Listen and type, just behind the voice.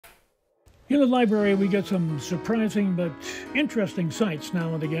In the library, we get some surprising but interesting sights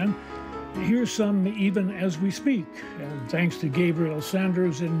now and again. Here's some even as we speak, and thanks to Gabriel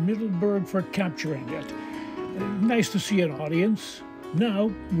Sanders in Middleburg for capturing it. Nice to see an audience. Now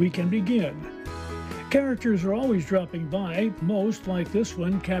we can begin. Characters are always dropping by. Most, like this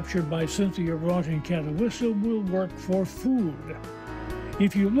one, captured by Cynthia Roth in Catawissa, will work for food.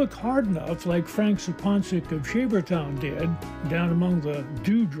 If you look hard enough, like Frank Saponsic of Shavertown did, down among the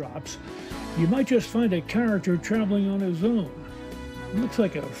dewdrops, you might just find a character traveling on his own. Looks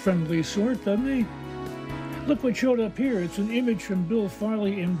like a friendly sort, doesn't he? Look what showed up here. It's an image from Bill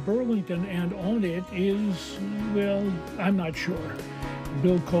Farley in Burlington, and on it is, well, I'm not sure.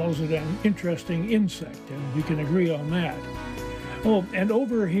 Bill calls it an interesting insect, and we can agree on that. Oh, and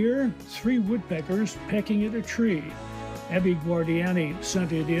over here, 3 woodpeckers pecking at a tree. Abby Guardiani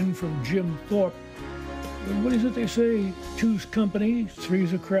sent it in from Jim Thorpe. What is it they say? 2's company,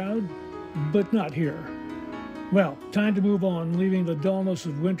 3's a crowd? But not here. Well, time to move on, leaving the dullness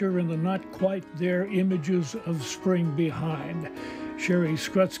of winter and the not quite there images of spring behind. Sherry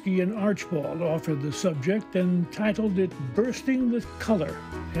Skrutsky and Archibald offered the subject and titled it Bursting with Color,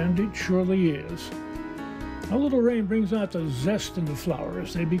 and it surely is. A little rain brings out the zest in the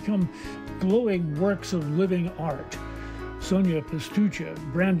flowers. They become glowing works of living art. Sonia Pastucha,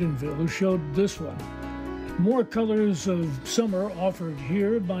 Brandonville, showed this one. More colors of summer offered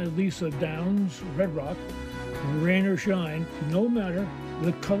here by Lisa Downs, Red Rock. Rain or shine, no matter,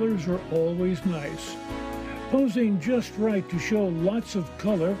 the colors are always nice. Posing just right to show lots of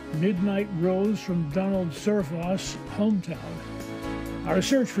color, Midnight Rose from Donald Surfoss' hometown. Our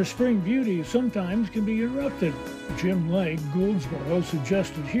search for spring beauty sometimes can be interrupted. Jim Lake, Gouldsboro,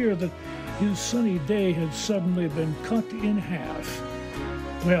 suggested here that his sunny day had suddenly been cut in half.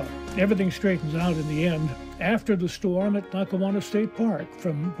 Well, everything straightens out in the end. After the storm at Lackawanna State Park,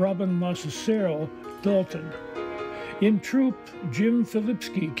 from Robin Lassacero, Dalton. In Troop, Jim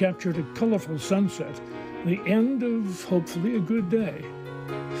Filipski captured a colorful sunset, the end of hopefully a good day.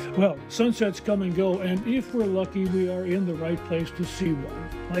 Well, sunsets come and go, and if we're lucky, we are in the right place to see one,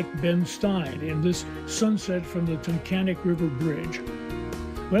 like Ben Stein in this sunset from the Tunkhannock River Bridge.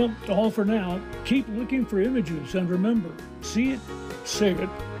 Well, all for now. Keep looking for images, and remember, see it, save it,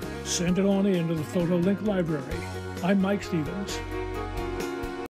 send it on in to the PhotoLink Library. I'm Mike Stevens.